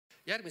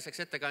järgmiseks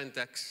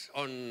ettekandjaks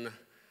on,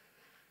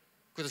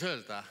 kuidas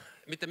öelda,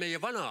 mitte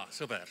meie vana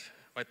sõber,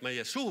 vaid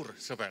meie suur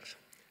sõber,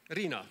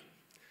 Riina,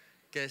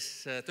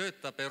 kes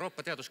töötab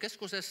Euroopa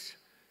Teaduskeskuses.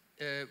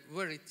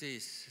 Where it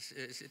is,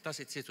 does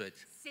it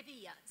situate?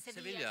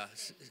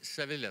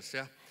 Sevillas,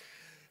 jah.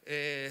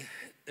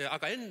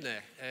 Aga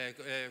enne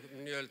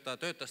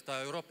töötas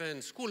ta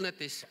European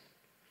Schoolnetis,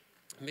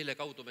 mille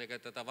kaudu me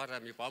teda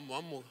varem juba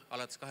ammu,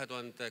 alates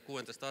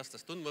 2006.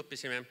 aastast tundma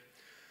õppisime.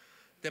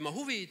 Tema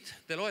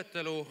huvide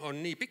loetelu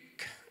on nii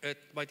pikk,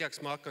 et ma ei teaks,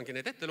 ma hakkangi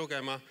neid ette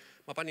lugema.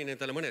 Ma panin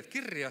endale mõned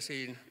kirja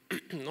siin,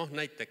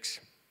 näiteks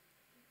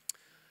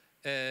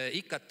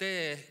IKT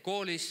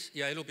koolis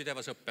ja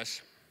elupidevas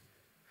õppes.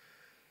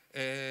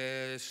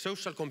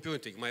 Social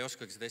computing, ma ei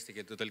oskagi seda eesti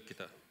keelde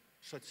tõlkida.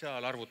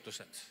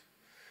 Sotsiaalarvutused.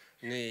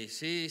 Nii,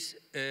 siis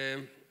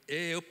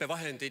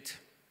e-õppevahendid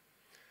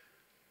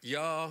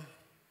ja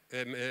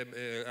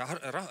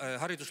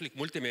hariduslik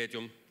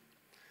multimeedium.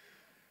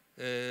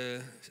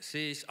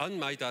 Siis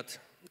andmeaidad,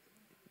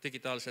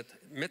 digitaalsed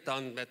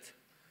metaandmed,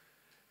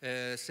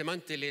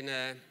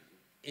 semantiline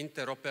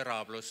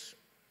interoperaablus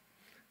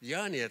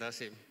ja nii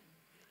edasi.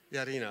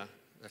 Ja Riina,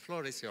 the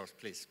floor is yours,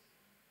 please.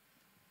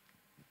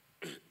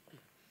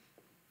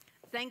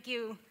 Thank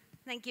you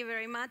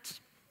very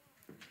much.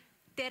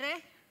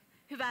 Tere,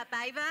 hyvää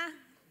päivää.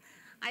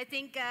 I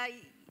think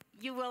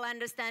you will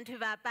understand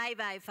hyvää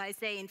päivää if I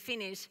say in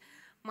Finnish.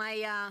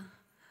 My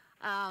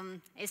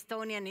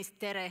Estonian is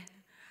tere.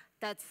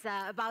 That's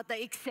about the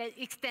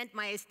extent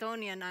my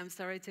Estonian. I'm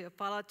sorry to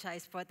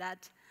apologize for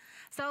that.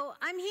 So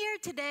I'm here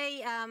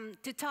today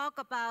to talk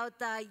about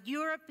the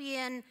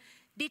European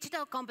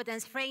Digital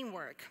Competence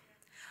Framework.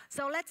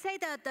 So let's say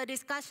that the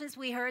discussions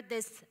we heard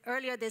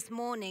earlier this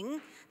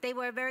morning, they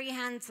were very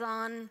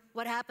hands-on,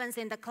 what happens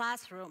in the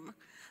classroom.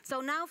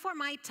 So now for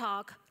my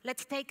talk,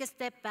 let's take a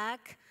step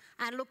back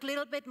and look a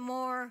little bit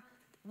more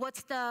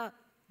what's the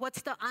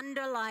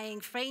underlying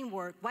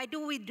framework? Why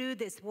do we do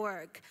this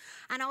work?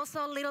 And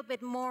also a little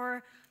bit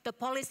more the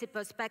policy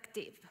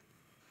perspective.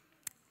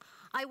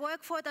 I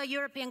work for the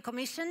European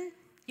Commission.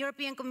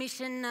 European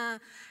Commission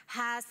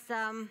has,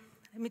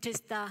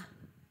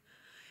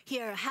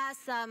 has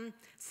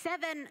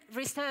 7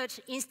 research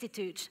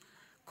institutes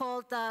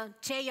called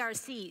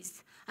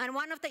JRCs. And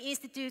one of the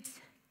institutes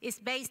is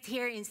based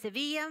here in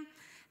Sevilla,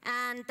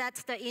 and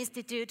that's the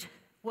institute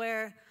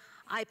where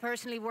I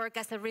personally work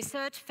as a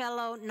research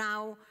fellow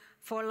now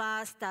for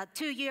last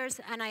 2 years,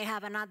 and I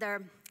have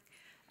another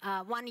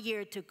 1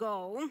 year to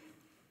go.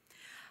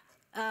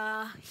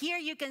 Here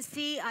you can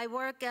see I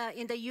work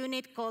in the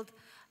unit called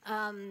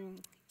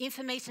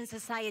Information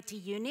Society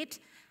Unit,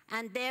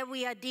 and there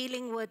we are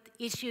dealing with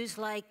issues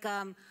like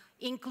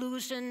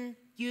inclusion,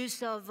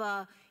 use of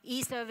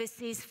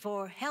e-services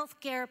for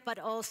healthcare, but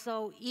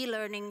also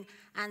e-learning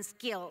and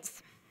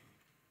skills.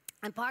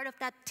 I'm part of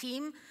that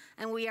team,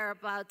 and we are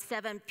about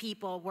 7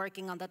 people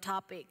working on the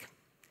topic.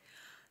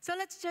 So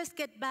let's just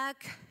get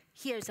back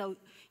here. So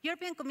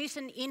European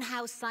Commission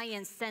In-House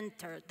Science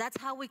Center,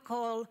 that's how we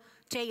call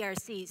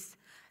JRCs.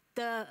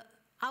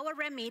 Our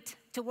remit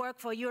to work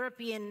for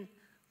European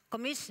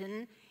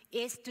Commission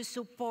is to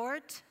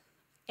support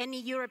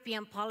any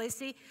European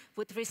policy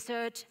with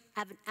research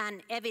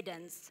and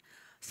evidence.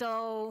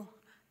 So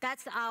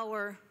that's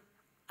our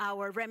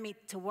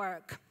remit to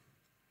work.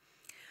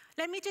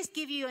 Let me just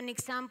give you an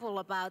example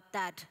about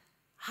that.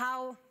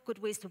 How could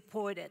we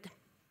support it?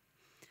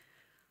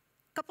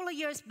 A couple of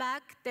years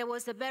back, there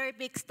was a very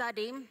big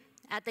study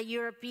at the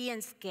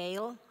European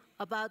scale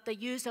about the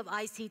use of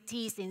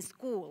ICTs in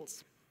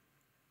schools.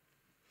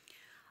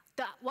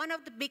 One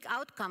of the big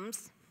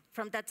outcomes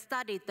from that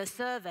study, the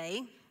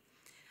survey,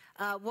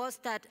 was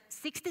that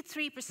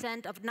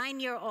 63% of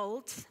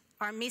 9-year-olds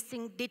are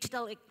missing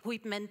digital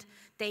equipment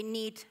they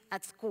need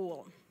at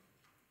school.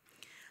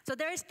 So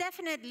there is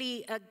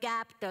definitely a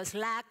gap, there's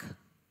lack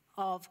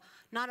of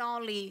not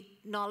only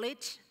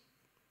knowledge,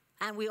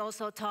 and we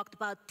also talked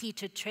about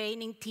teacher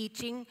training,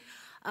 teaching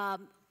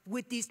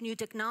with these new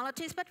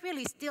technologies, but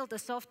really still the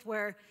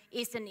software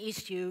is an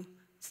issue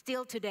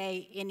still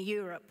today in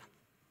Europe.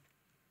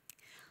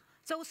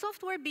 So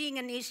software being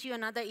an issue,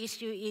 another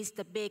issue is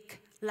the big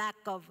lack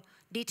of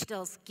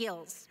digital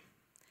skills.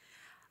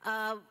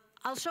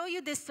 I'll show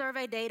you this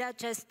survey data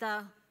just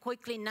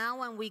quickly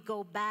now, and we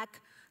go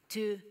back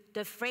to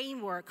the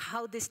framework,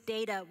 how this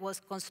data was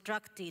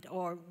constructed,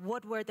 or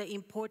what were the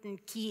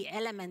important key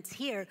elements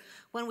here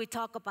when we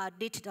talk about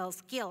digital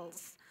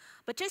skills.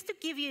 But just to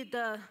give you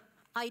the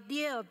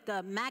idea of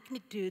the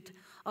magnitude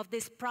of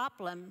this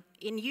problem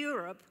in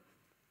Europe,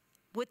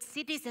 with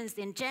citizens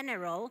in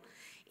general,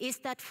 is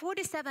that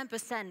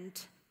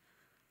 47%,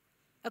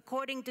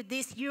 according to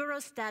this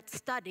Eurostat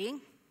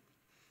study,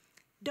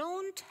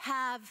 don't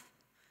have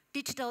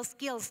digital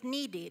skills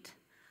needed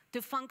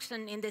to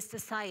function in this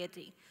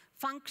society.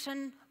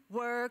 Function,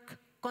 work,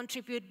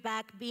 contribute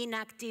back, being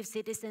active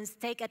citizens,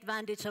 take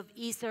advantage of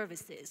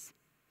e-services.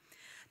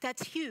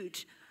 That's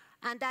huge,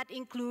 and that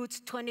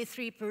includes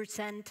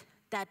 23%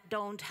 that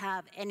don't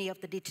have any of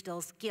the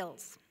digital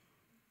skills.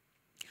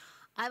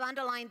 I've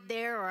underlined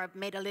there, or I've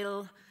made a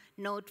little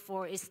note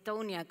for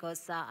Estonia,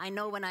 because I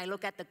know when I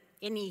look at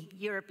any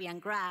European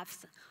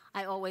graphs,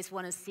 I always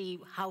want to see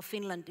how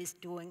Finland is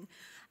doing.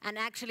 And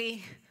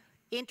actually,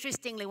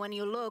 interestingly, when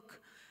you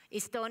look,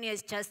 Estonia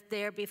is just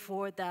there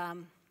before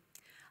the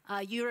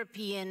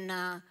European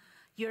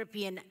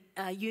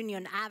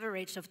Union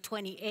average of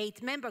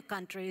 28 member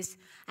countries.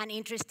 And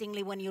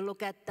interestingly, when you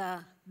look at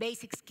the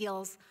basic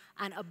skills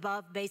and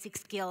above basic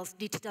skills,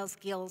 digital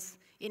skills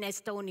in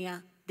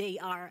Estonia, they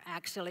are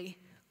actually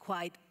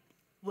quite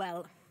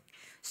well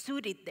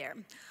suited there.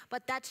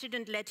 But that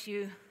shouldn't let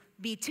you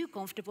be too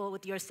comfortable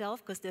with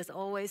yourself, because there's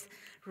always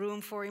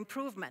room for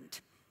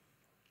improvement.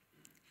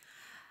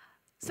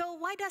 So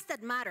why does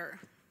that matter?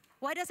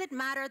 Why does it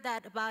matter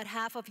that about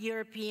half of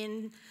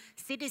European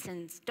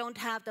citizens don't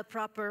have the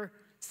proper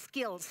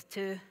skills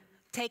to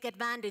take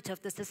advantage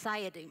of the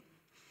society?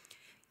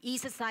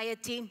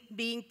 E-society,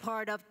 being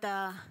part of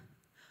the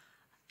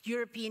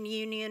European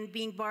Union,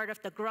 being part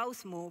of the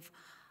growth move,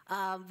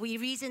 we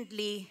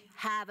recently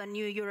have a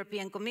new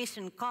European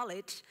Commission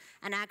college,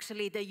 and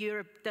actually the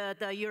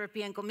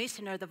European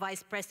Commissioner, the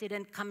Vice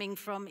President coming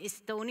from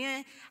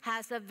Estonia,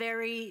 has a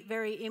very,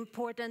 very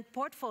important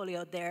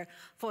portfolio there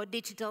for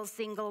digital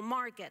single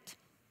market.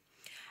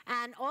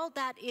 And all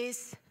that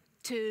is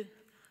to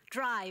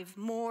drive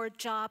more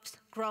jobs,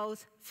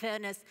 growth,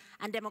 fairness,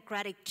 and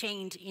democratic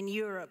change in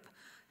Europe.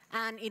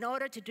 And in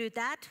order to do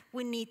that,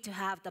 we need to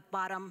have the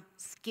bottom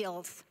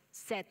skills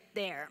set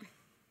there.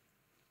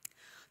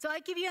 So I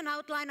give you an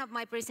outline of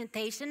my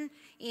presentation.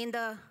 In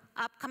the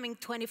upcoming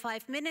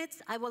 25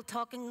 minutes, I will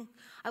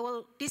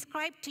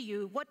describe to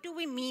you what do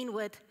we mean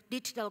with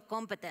digital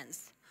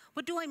competence.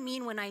 What do I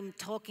mean when I'm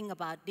talking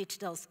about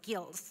digital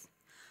skills?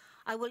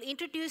 I will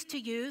introduce to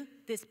you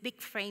this big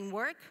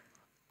framework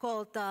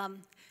called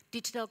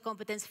Digital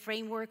Competence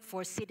Framework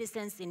for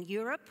Citizens in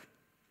Europe.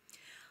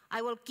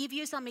 I will give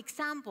you some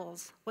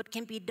examples what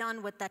can be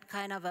done with that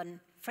kind of a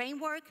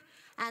framework,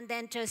 and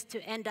then just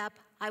to end up,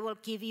 I will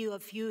give you a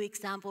few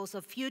examples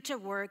of future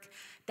work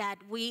that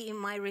we in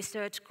my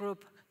research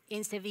group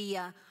in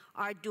Sevilla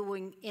are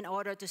doing in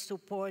order to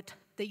support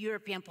the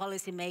European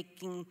policy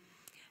making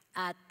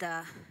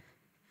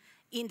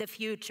in the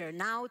future,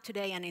 now,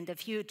 today, and in the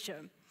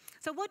future.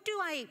 So what do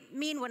I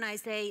mean when I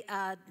say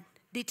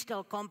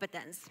digital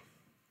competence?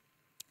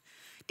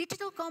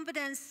 Digital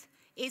competence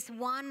is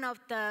one of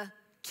the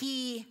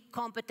key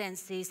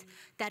competencies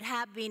that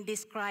have been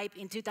described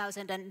in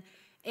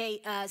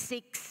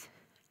 2006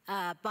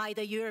 by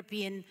the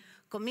European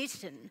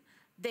Commission.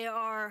 There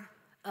are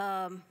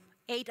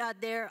 8 out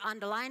there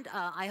underlined.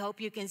 I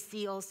hope you can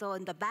see also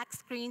in the back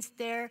screens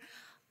there,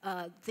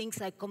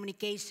 things like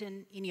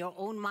communication in your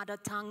own mother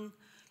tongue,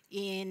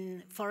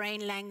 in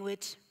foreign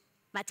language,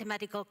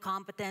 mathematical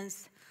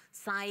competence,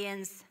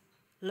 science,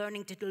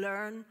 learning to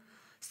learn,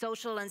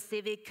 social and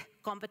civic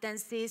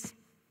competencies,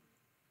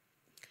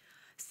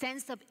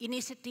 sense of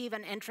initiative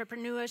and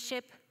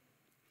entrepreneurship,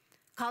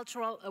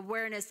 cultural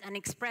awareness and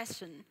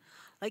expression.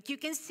 Like you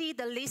can see,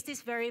 the list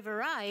is very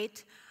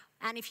varied,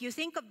 and if you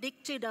think of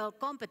digital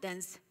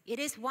competence, it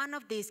is one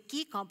of these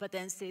key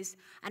competencies,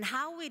 and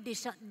how we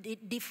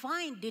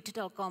define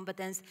digital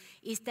competence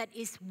is that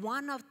it's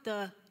one of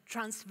the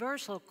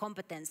transversal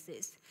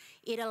competencies.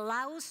 It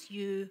allows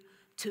you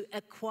to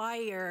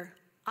acquire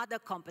other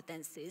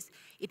competencies.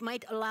 It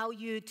might allow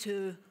you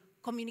to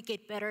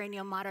communicate better in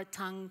your mother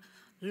tongue,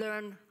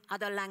 learn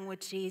other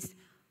languages,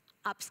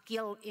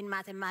 upskill in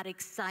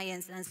mathematics,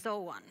 science, and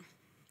so on.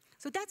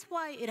 So that's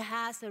why it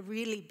has a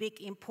really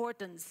big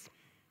importance,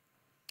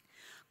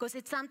 because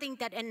it's something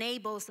that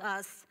enables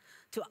us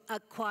to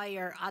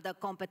acquire other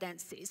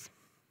competencies.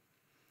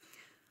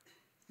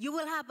 You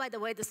will have, by the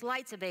way, the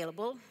slides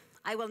available.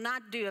 I will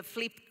not do a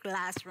flipped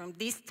classroom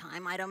this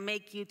time. I don't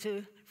make you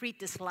to read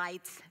the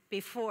slides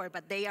before,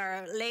 but they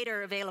are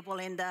later available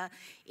in the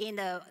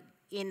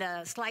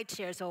slide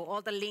share, so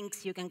all the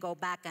links, you can go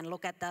back and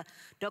look at the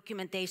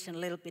documentation a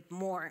little bit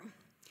more.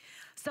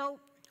 So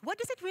what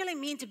does it really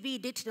mean to be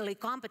digitally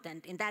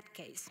competent in that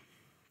case?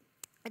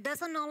 It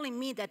doesn't only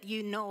mean that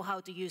you know how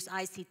to use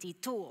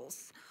ICT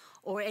tools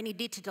or any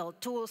digital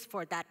tools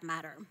for that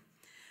matter.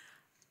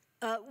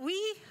 We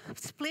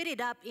split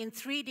it up in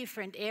 3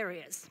 different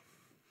areas.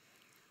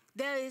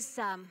 There is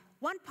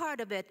one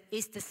part of it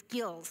is the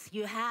skills.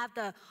 You have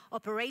the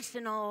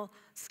operational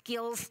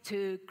skills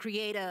to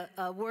create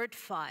a Word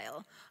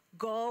file,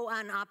 go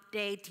and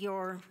update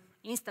your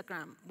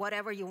Instagram,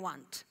 whatever you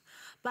want.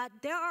 But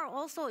there are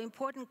also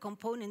important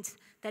components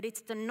that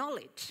it's the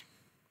knowledge.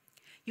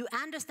 You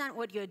understand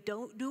what you're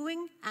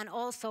doing, and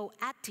also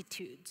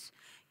attitudes.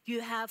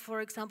 You have, for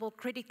example,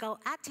 critical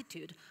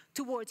attitude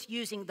towards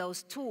using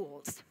those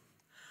tools.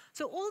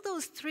 So all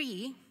those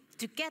 3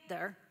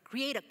 together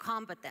create a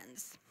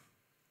competence.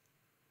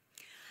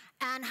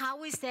 And how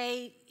we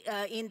say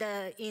in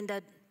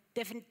the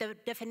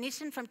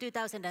definition from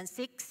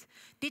 2006,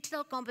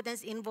 digital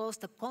competence involves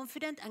the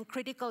confident and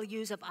critical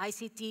use of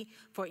ICT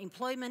for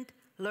employment,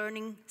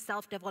 learning,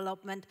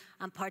 self-development,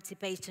 and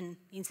participation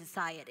in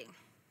society.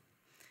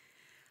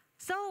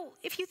 So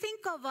if you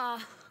think of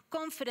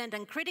confident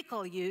and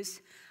critical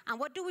use, and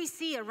what do we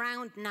see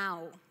around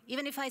now?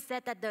 Even if I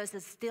said that there's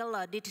still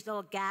a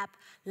digital gap,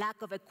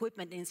 lack of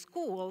equipment in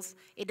schools,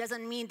 it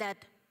doesn't mean that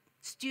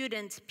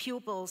students,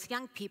 pupils,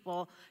 young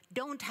people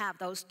don't have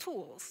those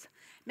tools.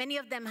 Many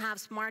of them have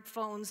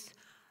smartphones,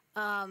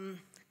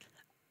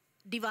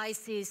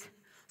 devices,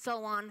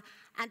 so on,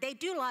 and they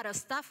do a lot of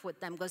stuff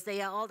with them because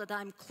they are all the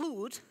time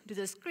glued to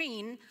the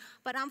screen.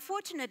 But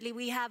unfortunately,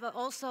 we have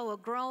also a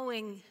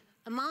growing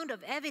amount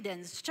of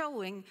evidence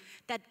showing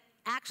that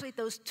actually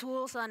those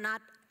tools are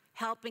not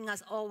helping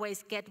us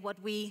always get what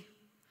we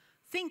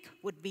think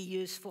would be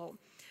useful.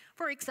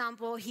 For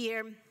example,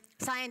 here,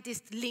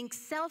 scientists link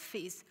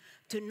selfies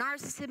to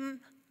narcissism,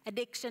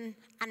 addiction,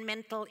 and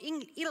mental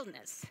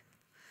illness.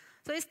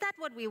 So is that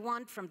what we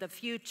want from the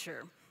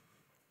future?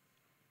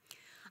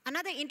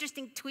 Another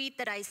interesting tweet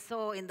that I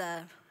saw in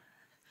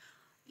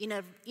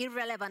an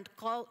irrelevant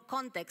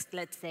context,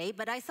 let's say,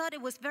 but I thought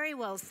it was very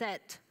well said.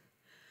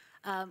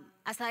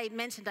 As I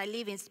mentioned, I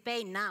live in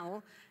Spain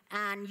now,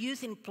 and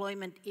youth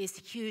employment is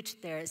huge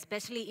there,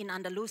 especially in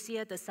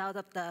Andalusia, the south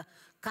of the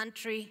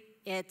country.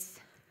 It's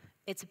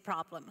a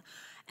problem.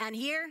 And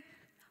here,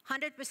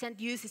 100%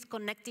 youth is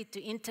connected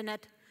to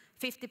internet,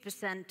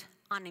 50%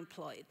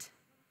 unemployed.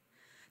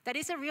 That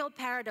is a real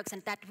paradox,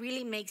 and that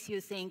really makes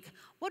you think,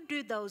 what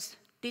do those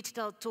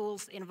digital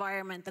tools,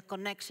 environment, the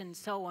connection,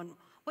 so on,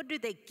 what do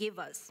they give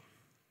us?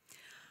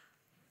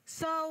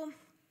 So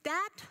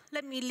that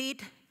let me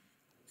lead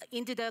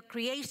into the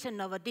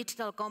creation of a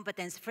digital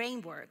competence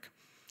framework.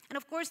 And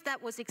of course,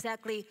 that was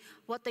exactly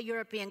what the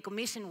European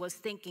Commission was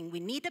thinking. We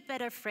need a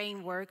better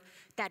framework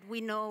that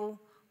we know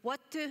what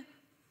to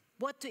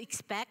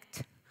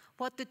expect,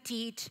 what to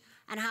teach,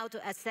 and how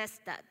to assess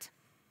that.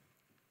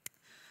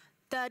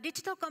 The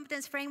digital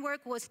competence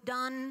framework was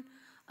done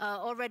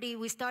already.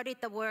 We started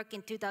the work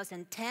in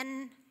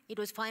 2010. It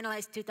was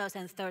finalized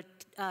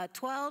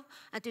 2012,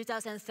 and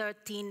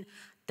 2013,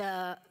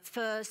 the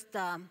first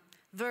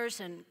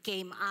version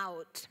came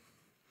out.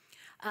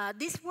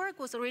 This work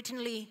was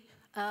originally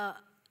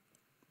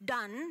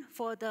done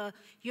for the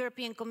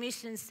European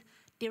Commission's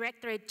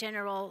Directorate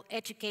General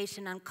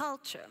Education and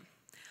Culture.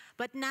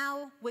 But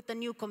now, with the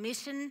new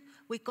Commission,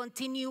 we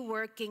continue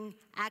working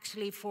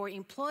actually for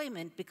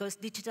employment, because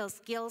digital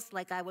skills,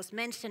 like I was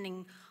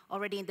mentioning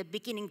already in the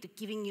beginning, to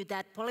giving you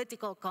that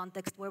political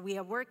context where we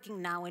are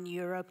working now in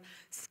Europe,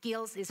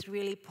 skills is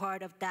really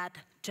part of that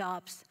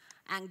jobs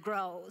and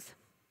growth.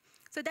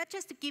 So that's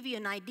just to give you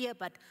an idea,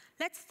 but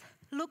let's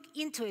look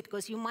into it,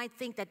 because you might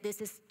think that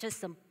this is just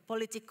some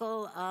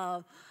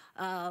political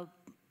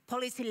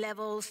policy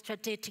level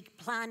strategic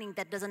planning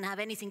that doesn't have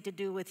anything to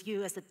do with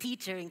you as a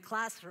teacher in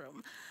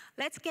classroom.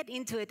 Let's get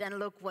into it and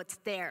look what's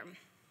there.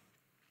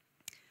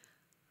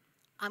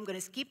 I'm going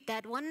to skip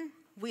that one.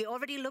 We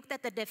already looked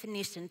at the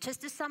definition.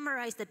 Just to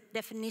summarize the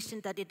definition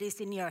that it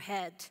is in your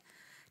head.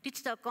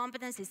 Digital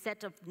competence is a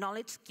set of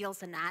knowledge,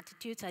 skills, and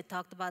attitudes. I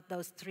talked about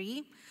those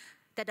three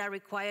that are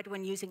required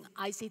when using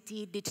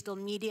ICT, digital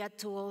media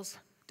tools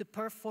to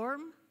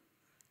perform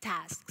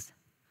tasks,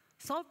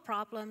 solve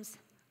problems,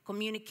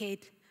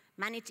 communicate,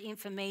 manage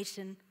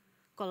information,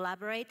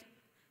 collaborate,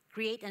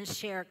 create and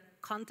share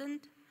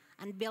content,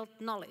 and build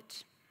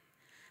knowledge.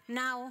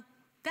 Now,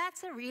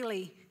 that's a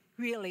really,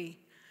 really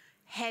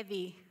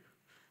heavy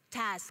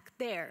task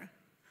there.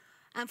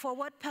 And for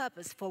what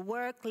purpose? For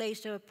work,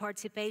 leisure,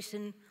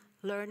 participation,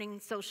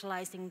 learning,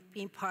 socializing,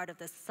 being part of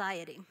the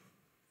society.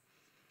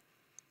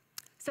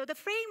 So the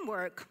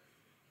framework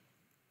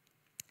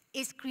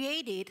is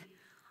created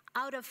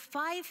out of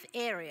 5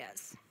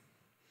 areas.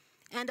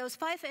 And those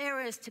 5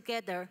 areas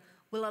together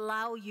will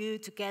allow you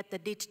to get the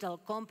digital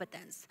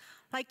competence.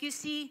 Like you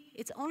see,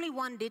 it's only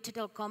one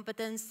digital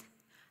competence,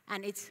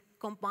 and it's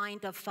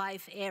combined of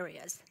 5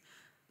 areas.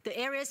 The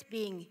areas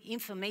being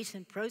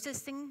information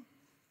processing,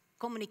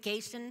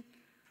 communication,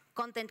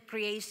 content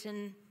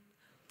creation,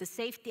 the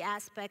safety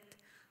aspect,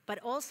 but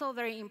also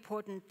very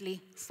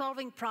importantly,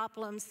 solving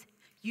problems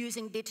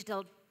using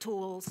digital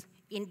tools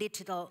in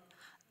digital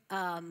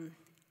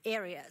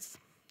areas,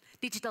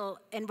 digital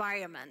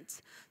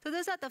environments. So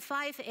those are the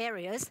 5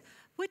 areas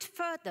which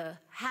further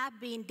have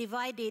been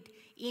divided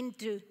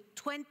into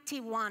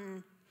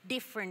 21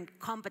 different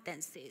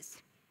competencies.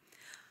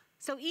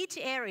 So each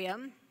area,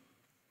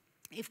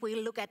 if we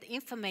look at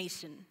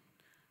information,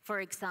 for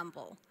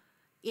example,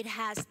 it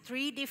has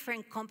 3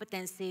 different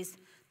competencies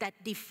that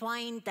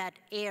define that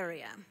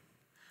area.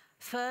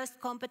 First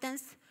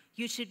competence,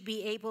 you should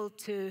be able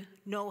to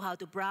know how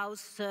to browse,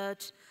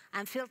 search,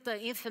 and filter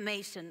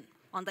information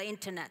on the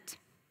internet.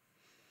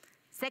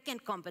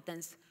 Second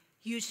competence,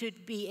 you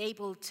should be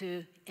able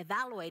to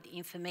evaluate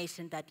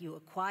information that you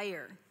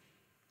acquire.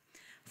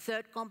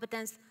 Third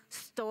competence,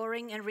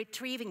 storing and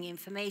retrieving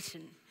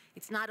information.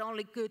 It's not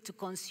only good to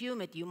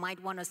consume it, you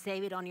might want to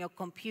save it on your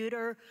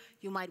computer,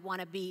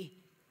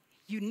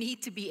 you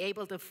need to be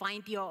able to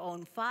find your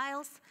own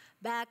files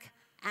back,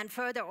 and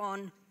further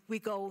on, we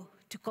go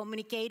to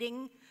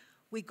communicating,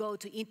 we go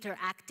to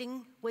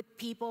interacting with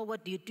people.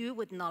 What do you do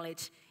with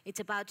knowledge?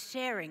 It's about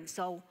sharing.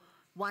 So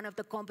One of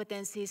the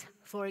competencies,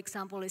 for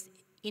example, is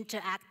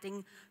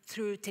interacting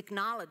through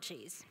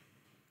technologies,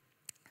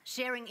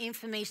 sharing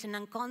information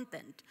and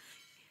content,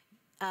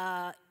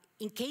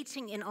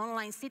 engaging in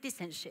online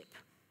citizenship,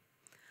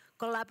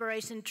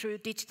 collaboration through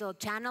digital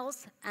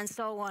channels, and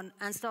so on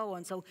and so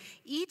on. So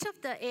each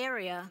of the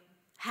area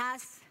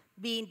has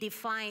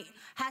defined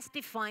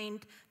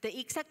the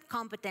exact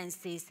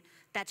competencies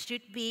that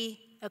should be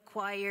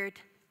acquired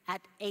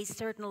at a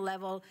certain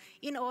level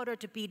in order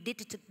to be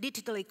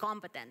digitally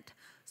competent.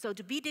 So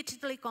to be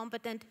digitally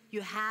competent,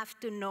 you have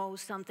to know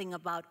something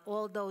about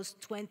all those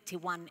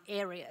 21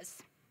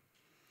 areas.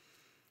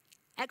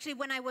 Actually,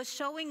 when I was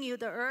showing you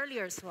the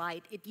earlier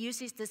slide, it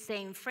uses the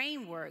same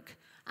framework.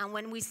 And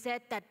when we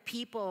said that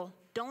people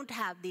don't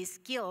have these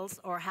skills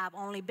or have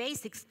only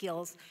basic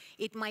skills,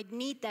 it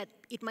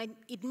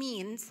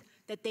means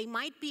that they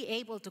might be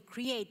able to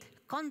create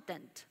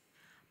content,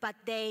 but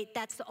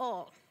that's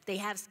all. They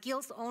have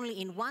skills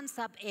only in one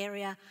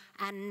sub-area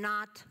and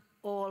not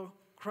all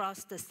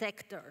across the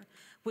sector,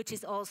 which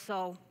is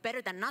also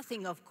better than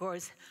nothing, of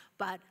course,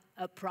 but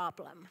a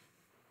problem.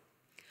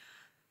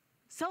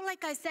 So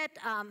like I said,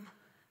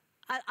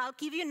 I'll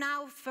give you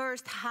now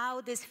first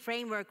how this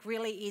framework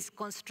really is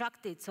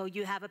constructed so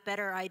you have a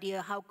better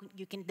idea how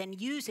you can then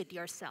use it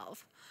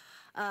yourself.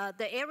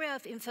 The area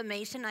of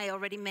information I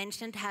already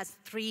mentioned has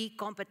 3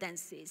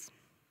 competencies.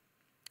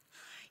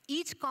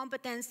 Each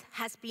competence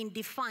has been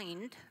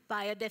defined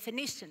by a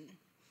definition: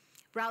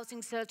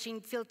 browsing,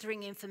 searching,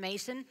 filtering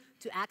information,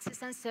 to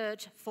access and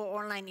search for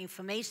online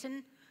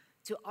information,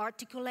 to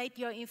articulate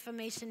your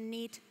information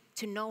need,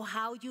 to know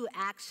how you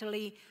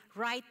actually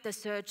write the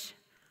search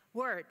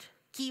word,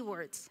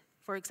 keywords,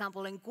 for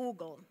example in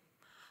Google,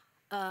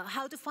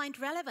 how to find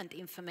relevant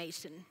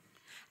information.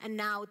 And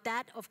now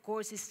that, of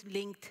course, is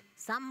linked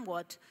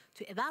somewhat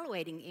to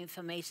evaluating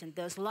information.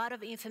 There's a lot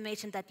of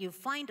information that you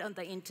find on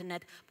the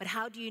internet, but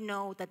how do you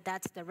know that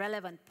that's the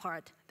relevant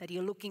part that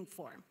you're looking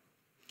for?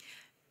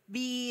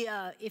 Be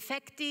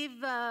effective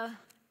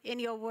in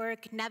your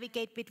work,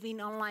 navigate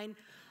between online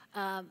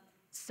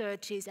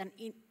searches,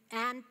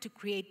 and to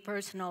create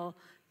personal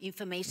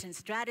information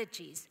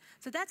strategies.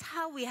 So that's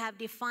how we have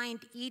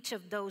defined each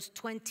of those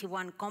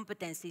 21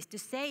 competencies to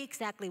say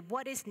exactly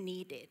what is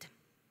needed.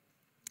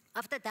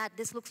 After that,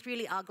 this looks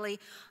really ugly.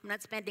 I'm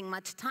not spending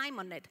much time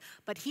on it.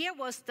 But here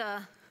was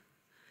the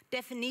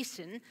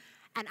definition.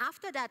 And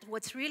after that,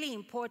 what's really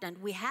important,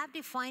 we have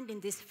defined in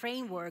this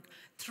framework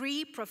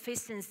 3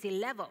 proficiency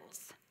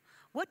levels.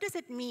 What does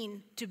it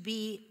mean to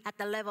be at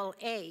the level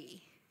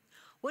A?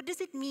 What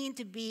does it mean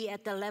to be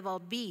at the level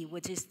B,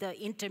 which is the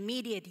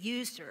intermediate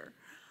user?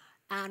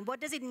 And what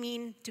does it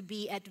mean to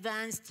be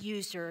advanced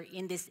user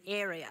in this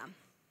area?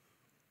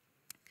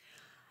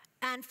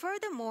 And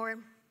furthermore,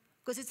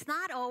 because it's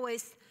not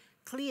always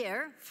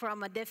clear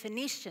from a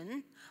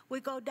definition, we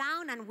go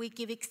down and we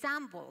give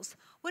examples.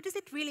 What does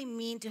it really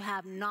mean to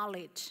have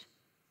knowledge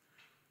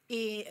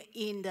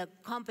in the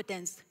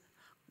competence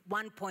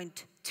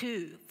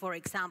 1.2, for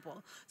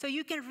example? So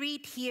you can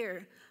read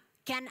here,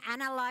 can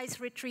analyze,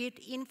 retrieve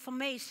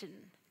information,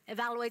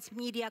 evaluates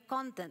media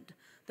content.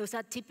 Those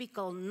are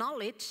typical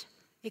knowledge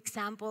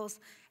examples.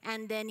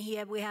 And then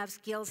here we have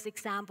skills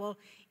example,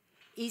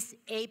 is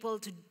able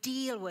to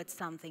deal with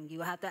something.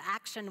 You have the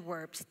action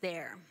verbs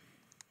there.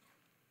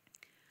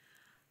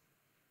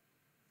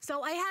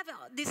 So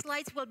these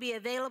slides will be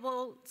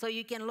available so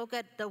you can look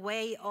at the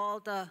way all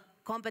the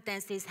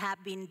competencies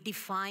have been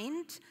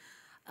defined.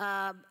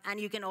 And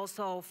you can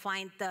also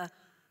find the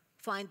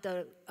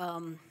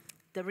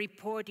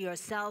report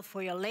yourself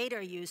for your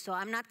later use. So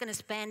I'm not going to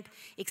spend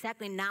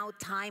exactly now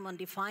time on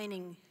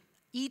defining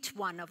each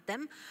one of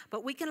them,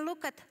 but we can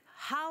look at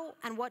how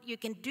and what you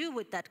can do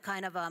with that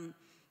kind of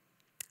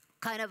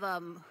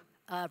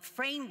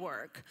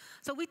framework.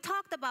 So we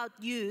talked about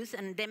use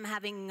and them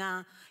having,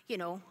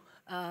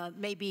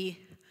 maybe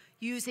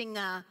using,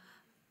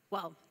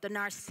 the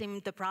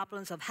narcissism, the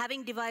problems of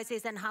having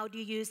devices and how do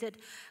you use it.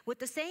 With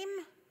the same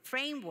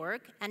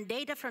framework and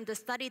data from the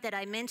study that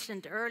I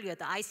mentioned earlier,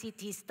 the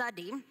ICT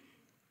study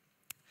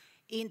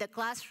in the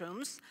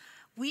classrooms,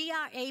 we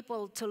are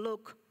able to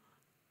look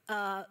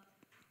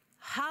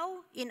how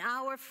in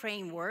our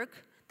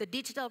framework, the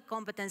digital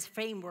competence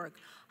framework,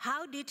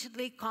 how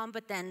digitally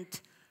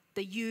competent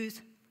the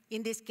youth,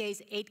 in this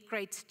case 8th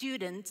grade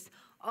students,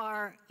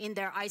 are in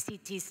their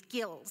ICT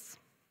skills.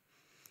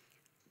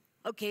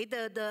 Okay,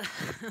 the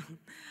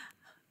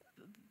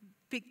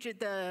picture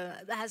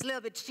has a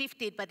little bit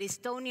shifted, but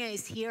Estonia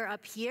is here,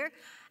 up here,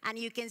 and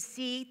you can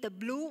see the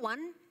blue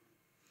one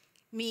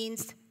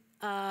means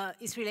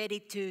is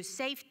related to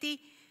safety.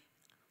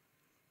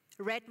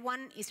 Red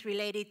one is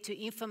related to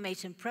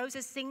information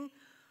processing.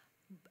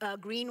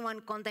 Green one,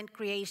 content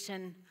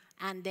creation,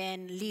 and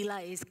then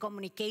lila is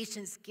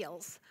communication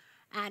skills.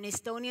 And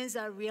Estonians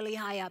are really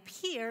high up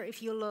here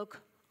if you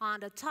look on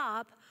the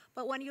top,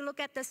 but when you look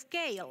at the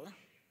scale,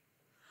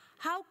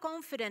 how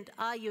confident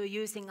are you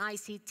using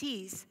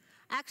ICTs?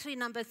 Actually,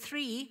 number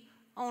 3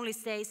 only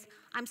says,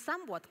 I'm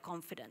somewhat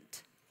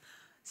confident.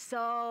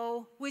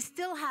 So we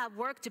still have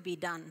work to be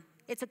done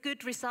it's a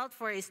good result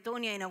for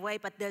Estonia in a way,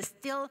 but there's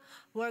still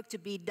work to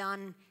be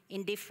done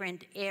in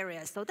different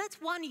areas. So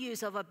that's one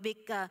use of a big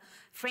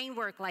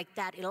framework like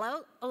that. It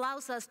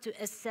allows us to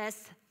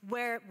assess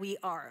where we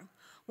are.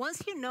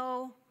 Once you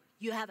know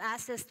you have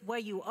assessed where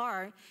you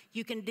are,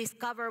 you can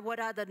discover what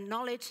are the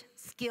knowledge,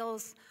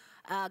 skills,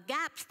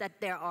 gaps that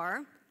there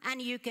are,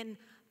 and you can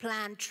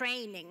plan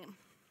training.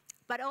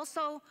 But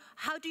also,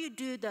 how do you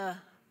do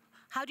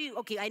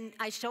okay,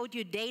 I showed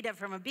you data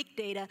from a big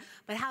data,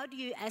 but how do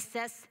you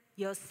assess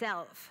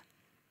yourself?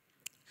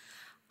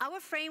 Our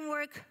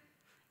framework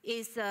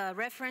is a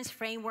reference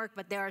framework,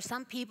 but there are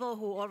some people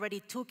who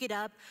already took it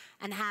up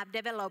and have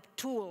developed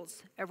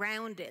tools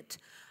around it.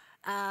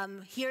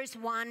 Here's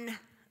one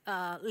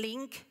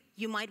link.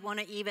 You might want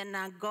to even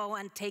go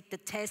and take the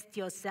test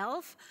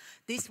yourself.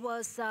 This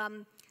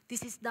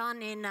is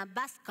done in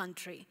Basque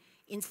Country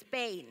in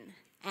Spain.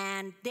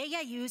 And they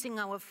are using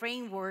our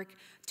framework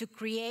to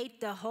create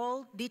the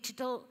whole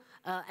digital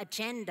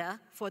agenda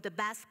for the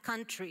Basque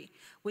Country,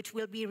 which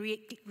will be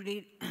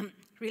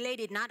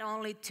related not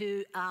only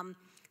to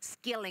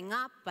skilling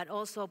up, but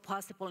also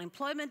possible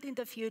employment in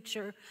the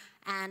future,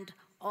 and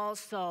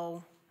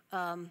also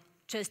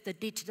just the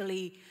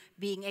digitally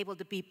being able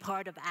to be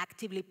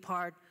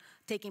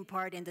taking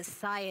part in the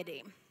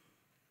society.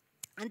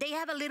 And they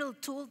have a little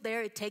tool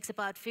there. It takes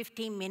about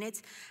 15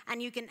 minutes,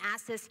 and you can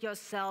assess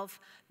yourself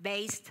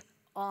based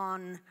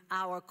on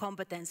our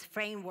competence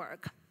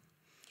framework.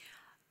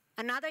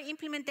 Another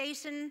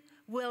implementation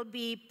will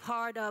be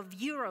part of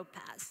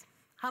Europass.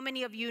 How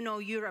many of you know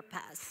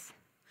Europass?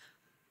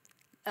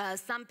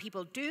 Some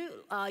people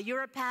do.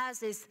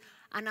 Europass is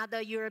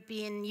another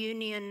European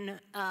Union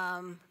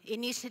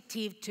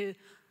initiative to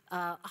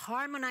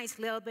harmonize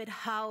a little bit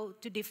how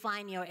to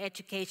define your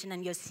education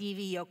and your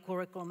CV, your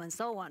curriculum, and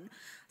so on.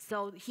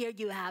 So here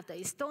you have the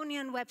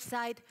Estonian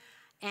website,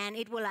 and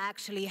it will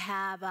actually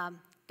have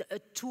a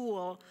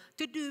tool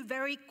to do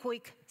very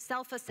quick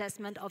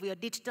self-assessment of your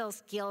digital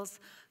skills,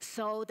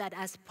 so that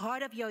as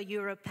part of your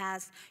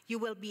Europass, you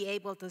will be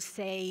able to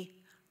say,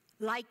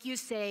 like you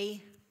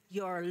say,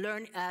 your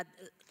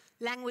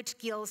language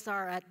skills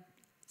are at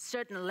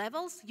certain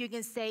levels. You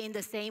can say in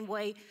the same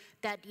way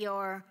that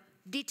your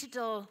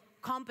digital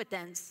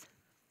competence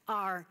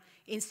are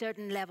in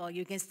certain level.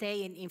 You can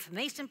say in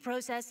information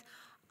process,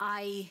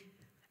 I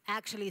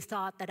actually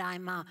thought that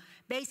I'm a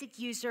basic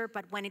user,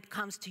 but when it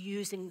comes to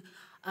using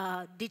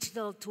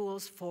digital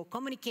tools for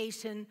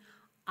communication,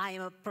 I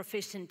am a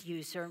proficient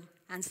user,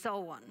 and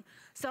so on.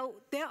 So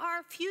there are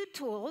a few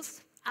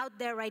tools out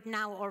there right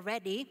now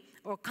already,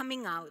 or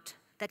coming out,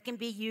 that can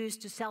be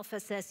used to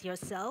self-assess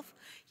yourself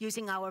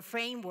using our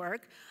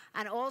framework.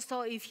 And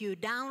also, if you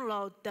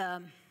download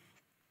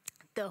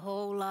the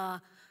whole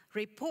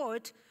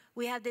report,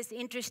 we have this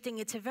interesting,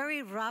 it's a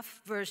very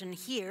rough version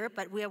here,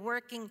 but we are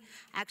working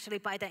actually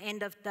by the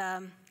end of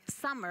the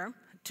summer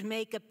to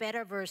make a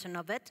better version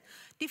of it,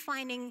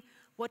 defining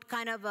what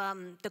kind of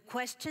the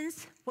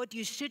questions, what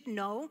you should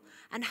know,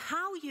 and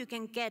how you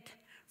can get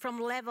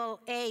from level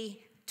A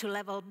to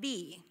level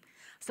B.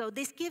 So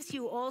this gives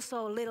you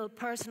also little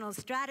personal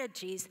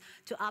strategies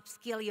to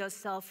upskill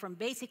yourself from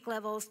basic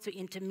levels to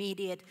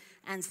intermediate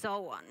and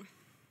so on.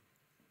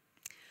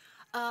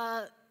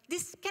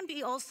 This can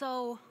be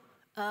also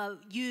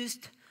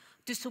used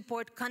to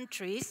support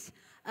countries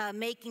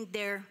making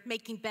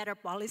better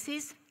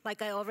policies.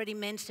 Like I already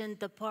mentioned,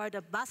 the part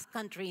of Basque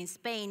Country in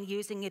Spain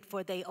using it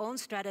for their own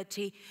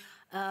strategy.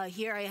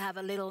 Here I have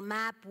a little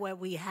map where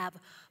we have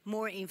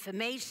more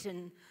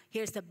information.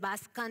 Here's the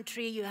Basque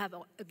Country. You have,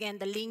 again,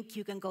 the link.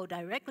 You can go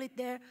directly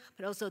there.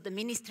 But also the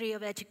Ministry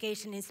of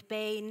Education in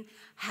Spain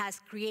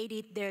has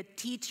created their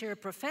teacher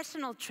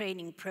professional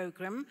training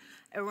program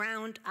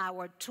around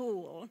our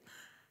tool.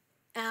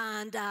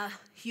 And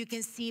you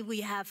can see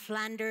we have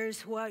Flanders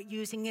who are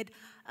using it.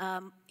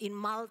 In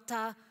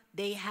Malta,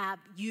 they have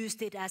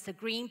used it as a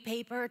green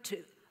paper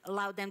to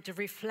allow them to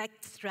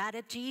reflect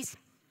strategies,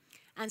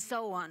 and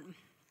so on.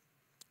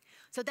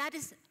 So that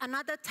is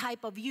another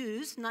type of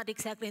use, not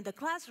exactly in the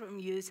classroom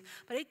use,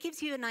 but it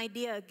gives you an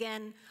idea,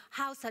 again,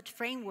 how such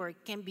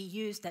framework can be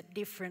used at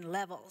different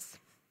levels.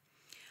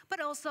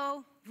 But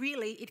also,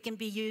 really, it can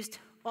be used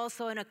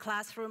also in a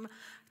classroom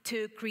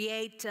to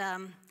create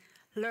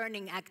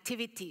learning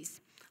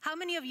activities. How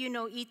many of you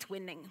know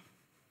e-twinning?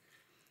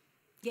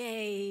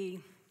 Yay!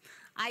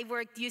 I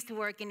used to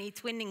work in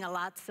e-twinning a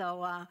lot,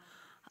 so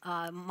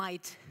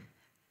might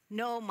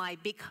know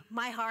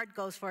my heart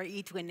goes for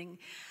e-twinning.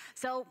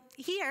 So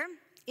here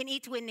in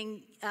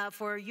e-twinning,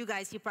 for you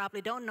guys, you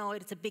probably don't know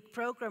it, it's a big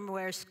program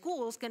where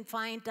schools can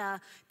find,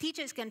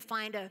 teachers can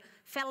find a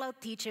fellow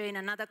teacher in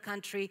another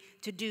country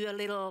to do a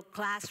little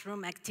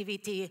classroom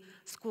activity,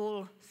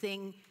 school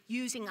thing,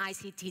 using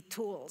ICT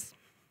tools.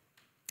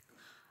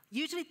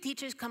 Usually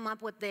teachers come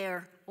up with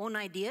their own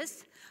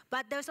ideas,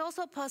 but there's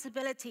also a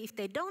possibility if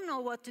they don't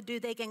know what to do,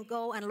 they can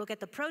go and look at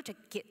the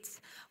project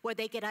kits, where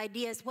they get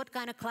ideas what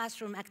kind of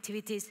classroom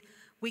activities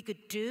we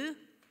could do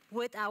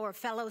with our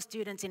fellow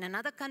students in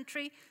another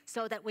country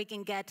so that we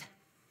can get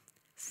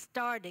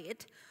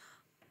started.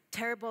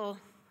 Terrible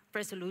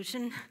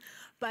resolution.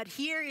 But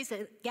here is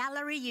a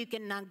gallery. You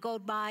can go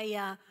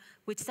by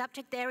which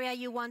subject area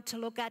you want to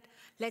look at.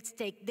 Let's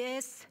take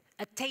this,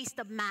 A Taste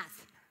of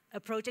Math, a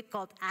project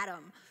called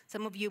Atom.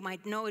 Some of you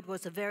might know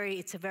it's a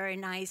very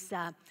nice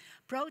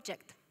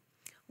project.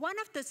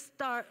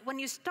 When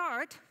you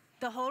start,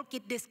 the whole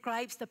kit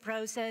describes the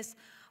process,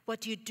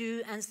 what you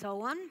do, and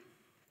so on.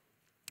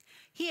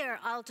 Here,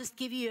 I'll just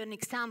give you an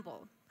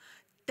example.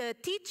 The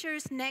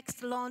teachers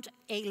next launch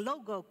a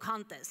logo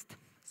contest.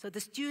 So the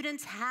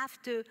students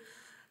have to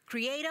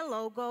create a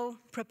logo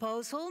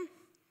proposal,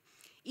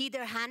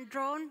 either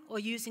hand-drawn or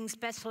using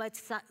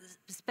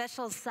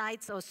special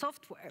sites or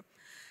software.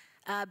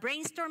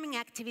 Brainstorming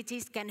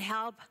activities can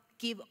help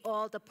give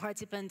all the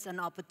participants an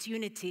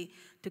opportunity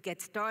to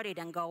get started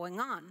and going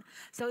on.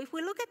 So if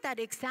we look at that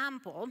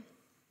example,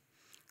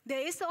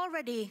 there is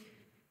already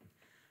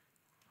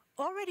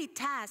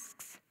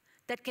tasks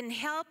that can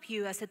help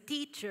you as a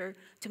teacher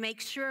to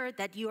make sure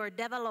that you are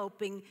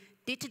developing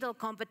digital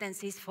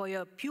competencies for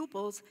your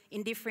pupils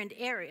in different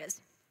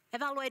areas.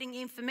 Evaluating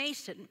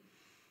information.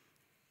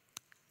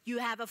 You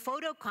have a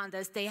photo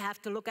contest, they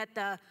have to look at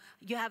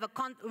you have a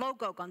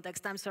logo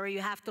contest,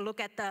 you have to look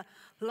at the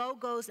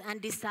logos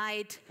and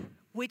decide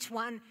which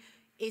one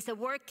is a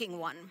working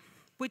one,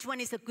 which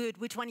one is a good,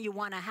 which one you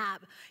want to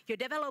have. You're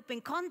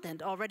developing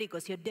content already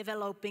because you're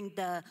developing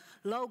the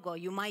logo.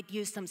 You might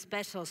use some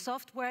special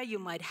software, you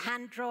might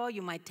hand draw,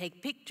 you might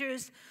take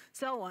pictures,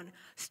 so on.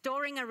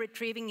 Storing and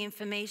retrieving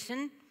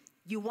information.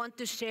 You want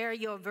to share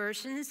your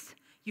versions.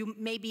 You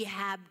maybe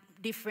have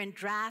different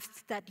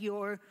drafts that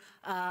you're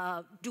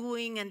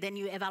doing, and then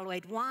you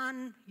evaluate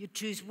one, you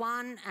choose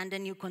one, and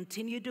then you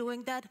continue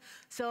doing that.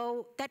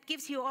 So that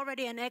gives you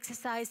already an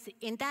exercise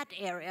in that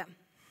area.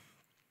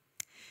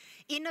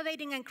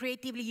 Innovating and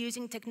creatively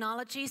using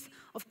technologies.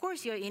 Of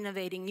course you're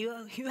innovating.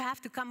 You have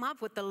to come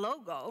up with the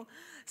logo.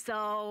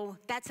 So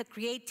that's a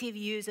creative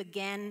use,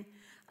 again,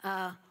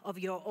 of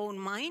your own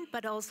mind,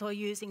 but also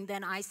using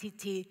then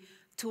ICT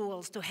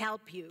tools to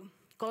help you.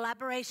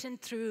 Collaboration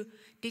through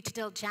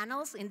digital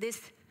channels. In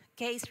this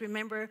case,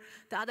 remember,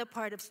 the other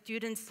part of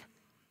students,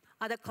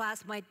 other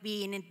class might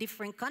be in a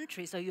different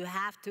country, so you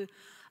have to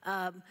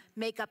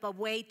make up a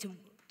way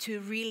to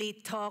really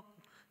talk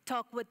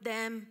with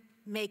them,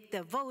 make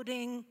the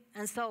voting,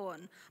 and so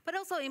on. But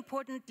also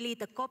importantly,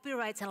 the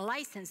copyrights and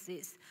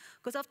licenses.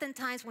 Because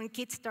oftentimes when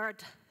kids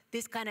start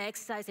this kind of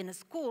exercise in a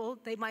school,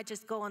 they might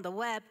just go on the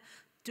web,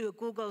 do a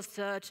Google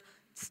search,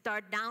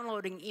 start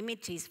downloading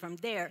images from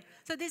there.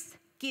 So this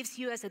gives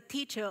you as a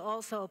teacher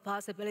also a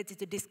possibility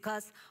to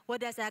discuss what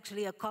does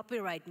actually a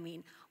copyright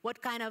mean,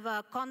 what kind of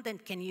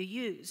content can you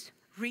use,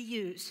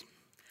 reuse,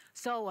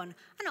 so on.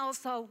 And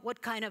also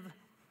what kind of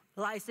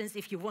license,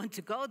 if you want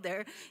to go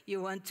there,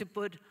 you want to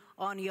put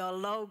on your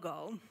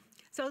logo.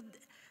 So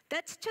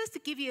that's just to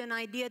give you an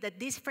idea that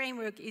this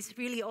framework is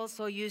really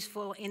also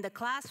useful in the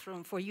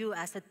classroom for you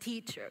as a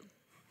teacher.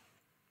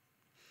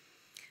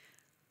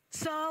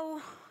 So,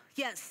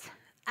 yes,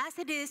 as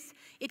it is,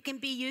 it can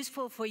be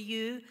useful for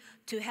you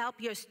to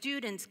help your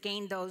students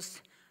gain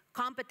those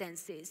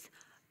competencies.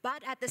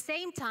 But at the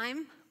same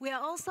time, we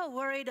are also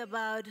worried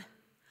about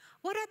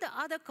what are the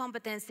other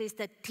competencies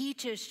that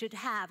teachers should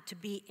have to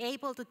be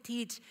able to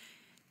teach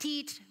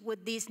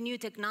with these new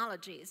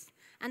technologies.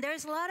 And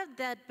there's a lot of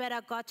that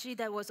pedagogy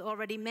that was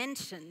already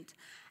mentioned.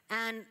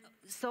 And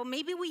so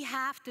maybe we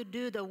have to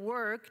do the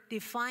work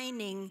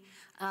defining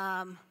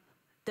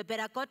the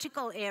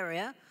pedagogical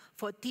area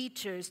for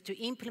teachers to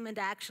implement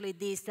actually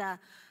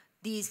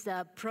these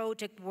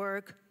project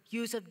work,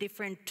 use of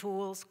different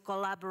tools,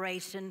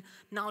 collaboration,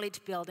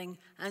 knowledge building,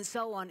 and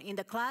so on in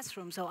the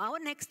classroom. So our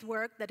next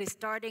work that is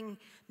starting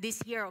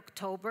this year,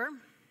 October,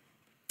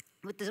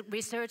 with the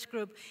research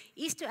group,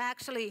 is to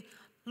actually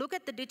look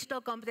at the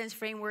digital competence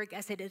framework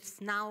as it is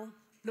now,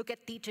 look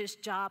at teachers'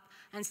 job,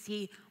 and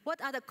see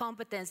what other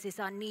competencies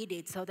are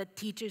needed so that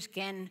teachers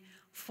can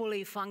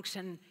fully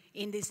function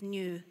in this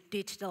new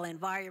digital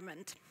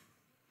environment.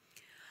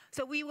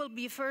 So we will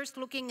be first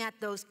looking at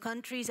those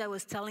countries I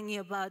was telling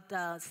you about,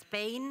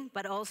 Spain,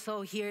 but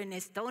also here in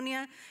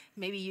Estonia.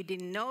 Maybe you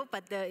didn't know,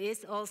 but there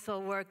is also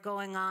work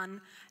going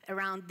on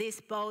around this,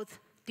 both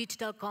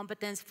digital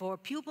competence for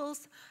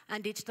pupils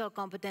and digital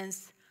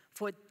competence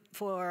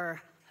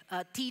for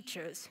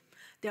teachers.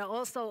 There are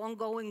also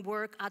ongoing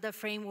work, other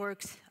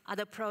frameworks,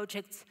 other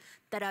projects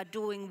that are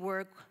doing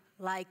work,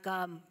 like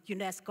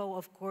UNESCO,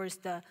 of course,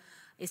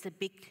 is a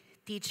big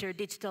teacher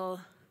digital,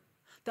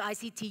 the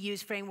ICT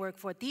use framework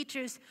for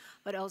teachers,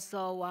 but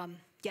also,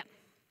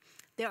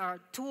 there are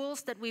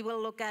tools that we will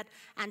look at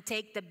and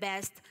take the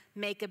best,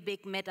 make a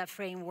big meta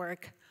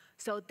framework.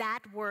 So that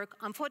work,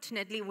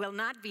 unfortunately, will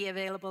not be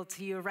available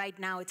to you right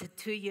now. It's a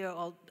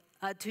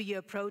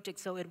two-year project,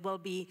 so it will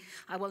be,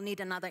 I will need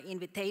another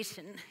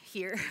invitation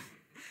here.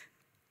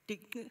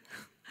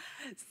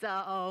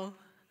 So,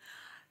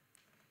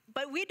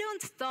 but we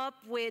don't stop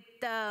with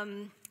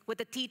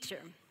the teacher.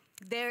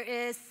 There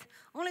is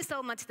only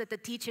so much that the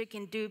teacher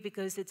can do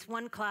because it's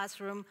one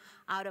classroom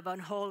out of a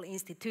whole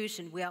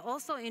institution. We are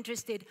also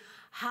interested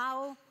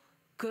how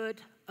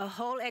could a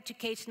whole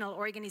educational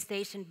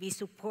organization be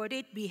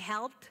supported, be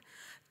helped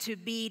to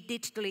be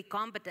digitally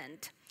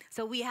competent.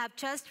 So we have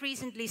just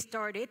recently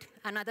started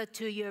another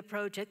 2-year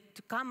project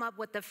to come up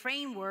with the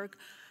framework,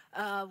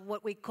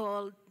 what we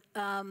call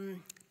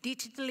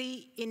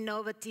digitally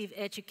innovative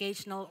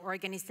educational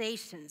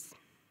organizations.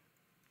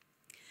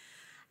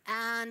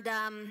 And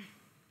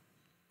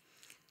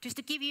just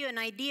to give you an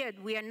idea,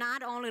 we are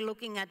not only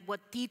looking at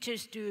what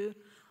teachers do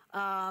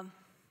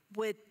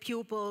with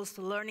pupils,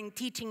 learning,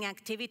 teaching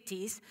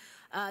activities.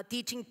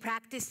 Teaching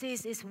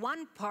practices is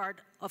one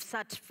part of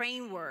such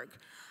framework.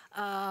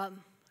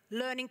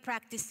 Learning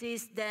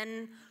practices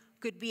then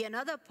could be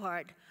another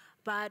part.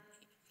 But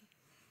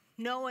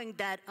knowing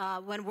that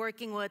when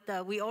working with,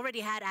 we already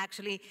had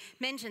actually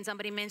mentioned,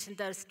 somebody mentioned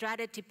the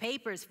strategy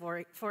papers,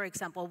 for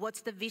example.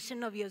 What's the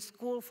vision of your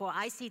school for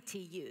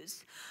ICT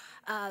use?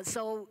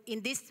 So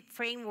in this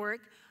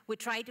framework, we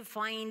try to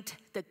find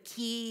the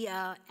key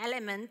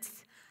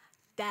elements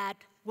that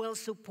will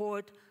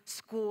support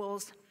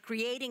schools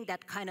creating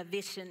that kind of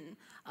vision,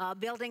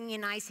 building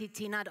in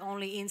ICT not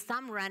only in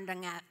some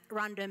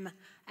random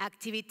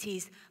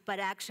activities, but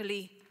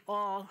actually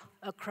all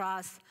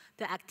across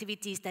the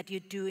activities that you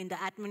do in the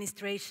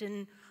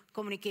administration,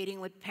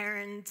 communicating with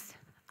parents,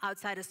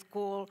 outside of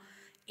school,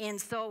 and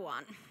so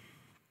on.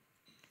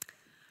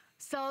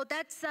 So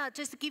that's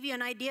just to give you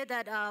an idea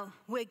that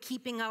we're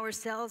keeping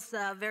ourselves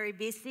very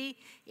busy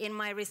in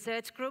my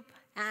research group,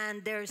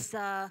 and there's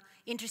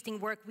interesting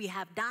work we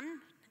have done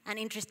and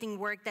interesting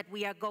work that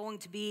we are going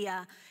to be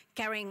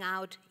carrying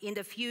out in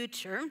the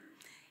future.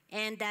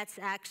 And that's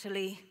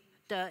actually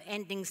the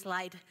ending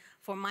slide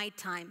for my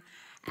time.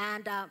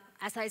 And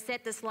as I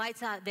said, the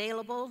slides are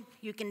available.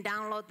 You can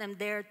download them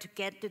there to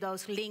get to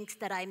those links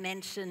that I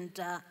mentioned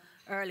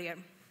earlier.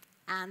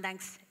 And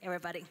thanks,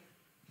 everybody.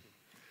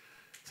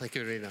 Thank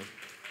you, Riina.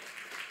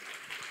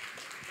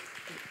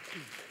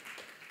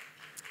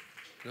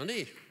 No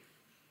nii,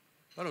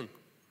 palun.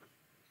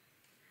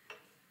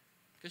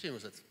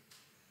 Küsimused?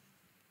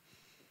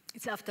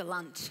 It's after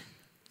lunch.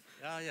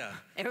 Yeah.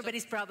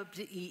 Everybody's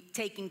probably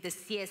taking the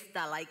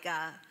siesta like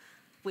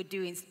we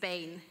do in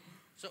Spain.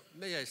 So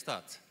may I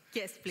start?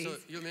 Yes, please. So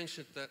you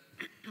mentioned the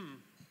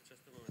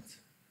just a moment.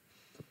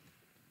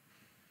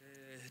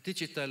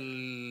 Digital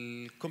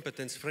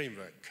competence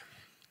framework.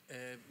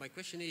 My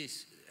question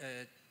is,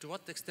 to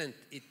what extent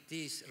it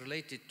is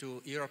related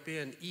to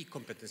European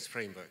e-competence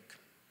framework?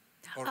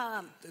 Or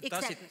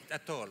does it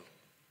at all?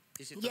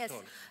 Is it yes. at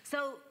all?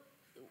 So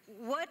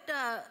what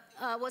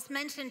was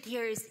mentioned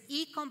here is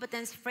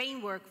e-competence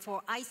framework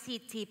for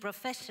ICT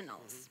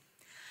professionals.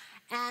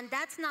 And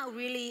that's now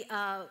really,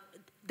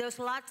 there's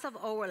lots of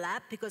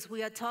overlap because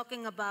we are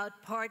talking about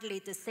partly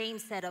the same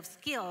set of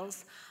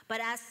skills, but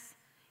as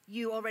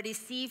you already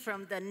see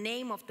from the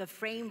name of the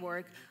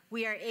framework,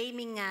 we are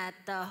aiming at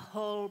the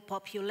whole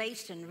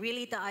population,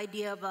 really the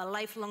idea of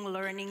lifelong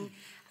learning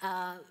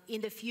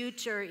in the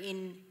future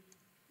in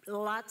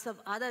lots of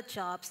other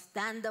jobs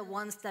than the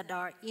ones that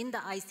are in the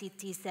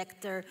ICT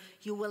sector.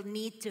 You will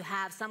need to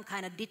have some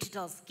kind of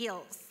digital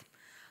skills.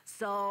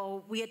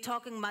 So we are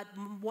talking about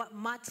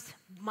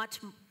much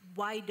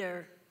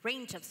wider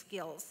range of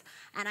skills.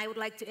 And I would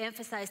like to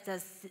emphasize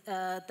this,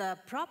 the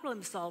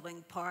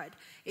problem-solving part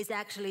is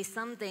actually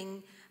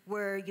something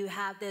where you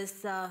have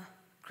this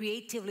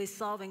creatively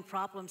solving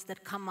problems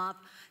that come up,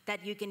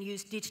 that you can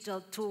use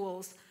digital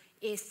tools,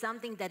 is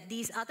something that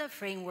these other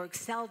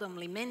frameworks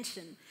seldomly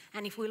mention.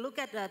 And if we look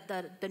at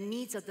the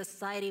needs of the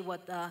society,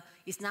 what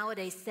is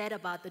nowadays said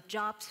about the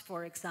jobs,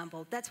 for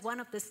example, that's one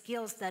of the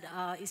skills that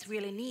is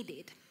really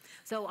needed.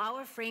 So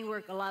our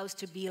framework allows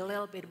to be a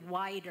little bit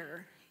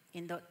wider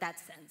in that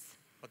sense.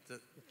 But the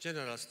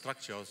general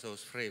structure of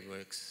those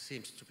frameworks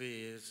seems to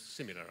be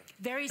similar.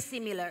 Very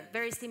similar,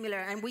 very similar.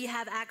 And we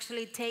have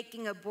actually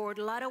taken aboard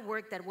a lot of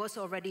work that was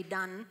already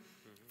done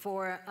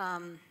for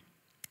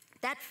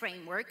that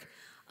framework.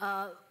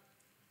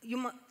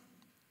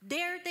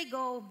 There they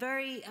go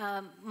very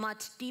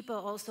much deeper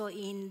also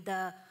in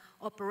the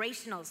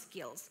operational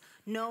skills,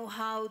 know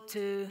how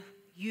to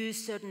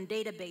use certain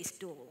database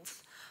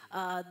tools.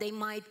 They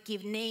might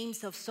give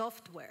names of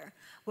software,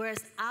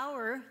 whereas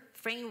our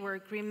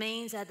framework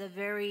remains at a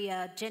very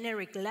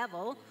generic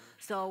level.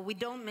 So we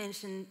don't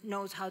mention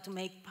knows how to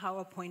make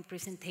PowerPoint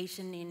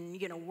presentation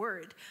in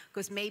Word,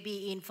 because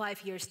maybe in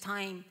 5 years'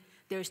 time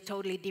there's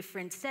totally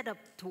different setup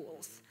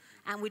tools.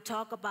 And we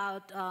talk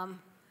about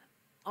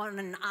on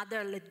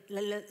another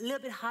little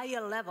bit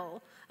higher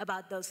level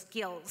about those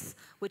skills,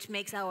 which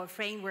makes our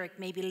framework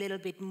maybe a little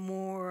bit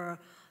more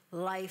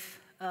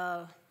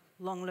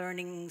long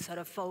learning sort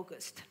of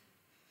focused.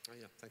 Oh,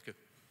 yeah, thank you.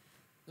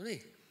 No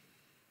nii.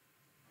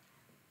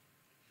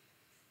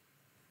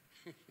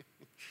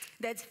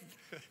 That's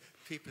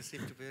People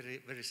seem to be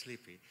very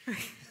sleepy.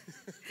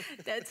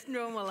 That's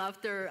normal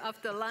after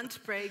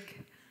lunch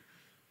break.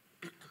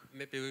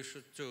 Maybe we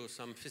should do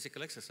some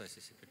physical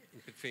exercises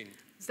in between.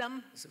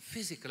 Some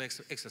physical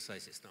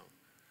exercises now.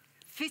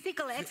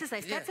 Physical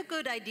exercise, that's a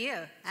good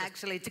idea,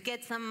 actually, to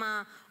get some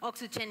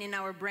oxygen in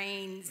our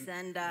brains.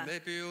 And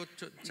maybe you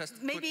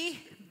just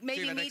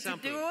maybe give an need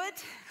example. to do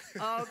it.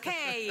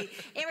 Okay,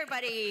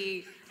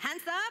 everybody,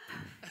 hands up.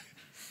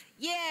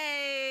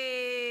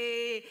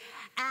 Yay!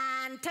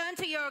 And turn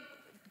to your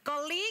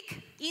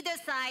colleague, either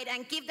side,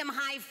 and give them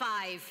high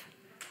five.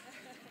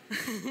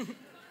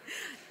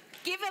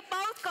 Give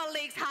both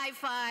colleagues high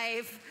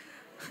five.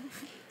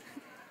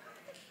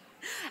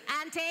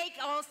 And take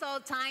also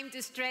time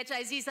to stretch.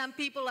 I see some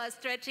people are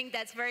stretching.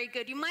 That's very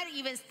good. You might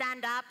even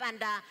stand up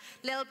and a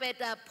little bit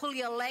pull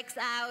your legs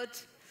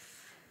out.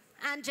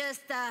 And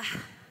just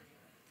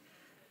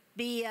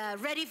be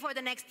ready for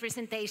the next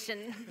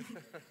presentation.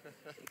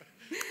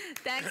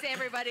 Thanks,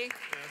 everybody.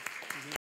 Yeah.